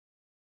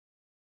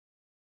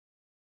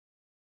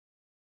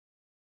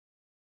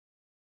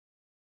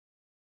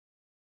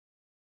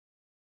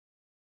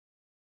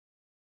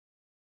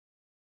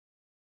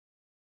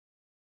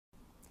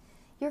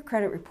Your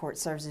credit report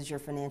serves as your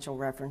financial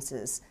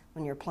references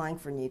when you're applying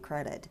for new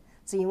credit.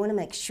 So you want to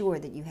make sure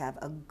that you have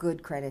a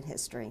good credit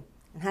history.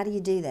 And how do you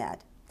do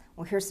that?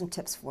 Well, here's some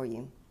tips for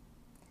you.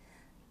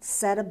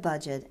 Set a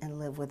budget and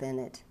live within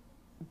it.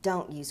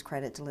 Don't use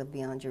credit to live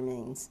beyond your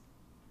means.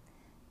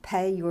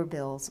 Pay your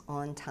bills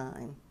on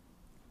time.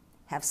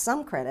 Have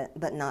some credit,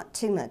 but not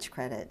too much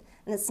credit.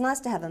 And it's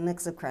nice to have a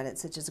mix of credit,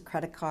 such as a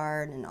credit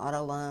card, an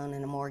auto loan,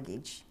 and a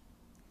mortgage.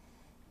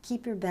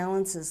 Keep your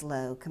balances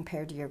low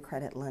compared to your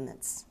credit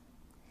limits.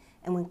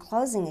 And when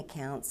closing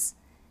accounts,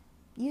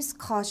 use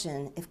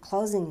caution if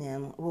closing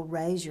them will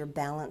raise your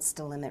balance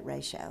to limit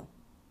ratio.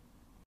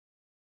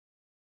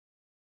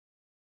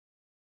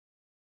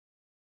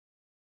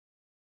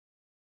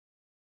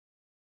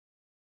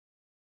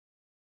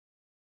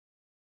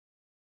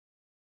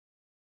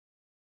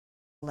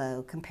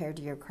 Low compared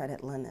to your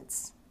credit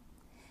limits.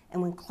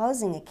 And when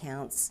closing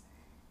accounts,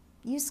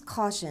 use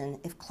caution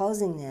if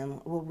closing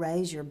them will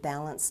raise your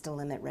balance to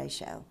limit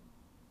ratio.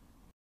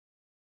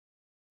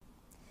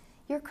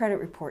 Your credit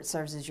report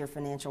serves as your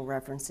financial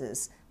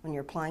references when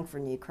you're applying for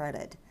new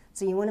credit.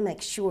 So you want to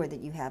make sure that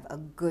you have a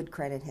good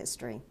credit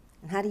history.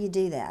 And how do you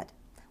do that?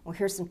 Well,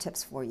 here's some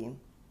tips for you.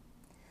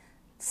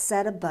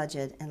 Set a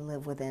budget and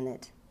live within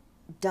it.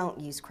 Don't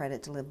use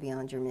credit to live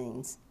beyond your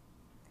means.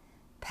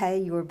 Pay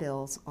your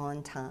bills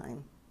on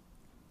time.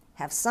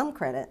 Have some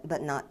credit,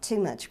 but not too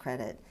much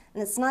credit.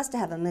 And it's nice to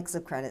have a mix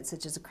of credit,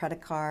 such as a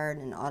credit card,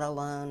 an auto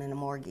loan, and a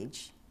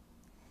mortgage.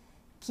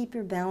 Keep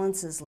your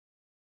balances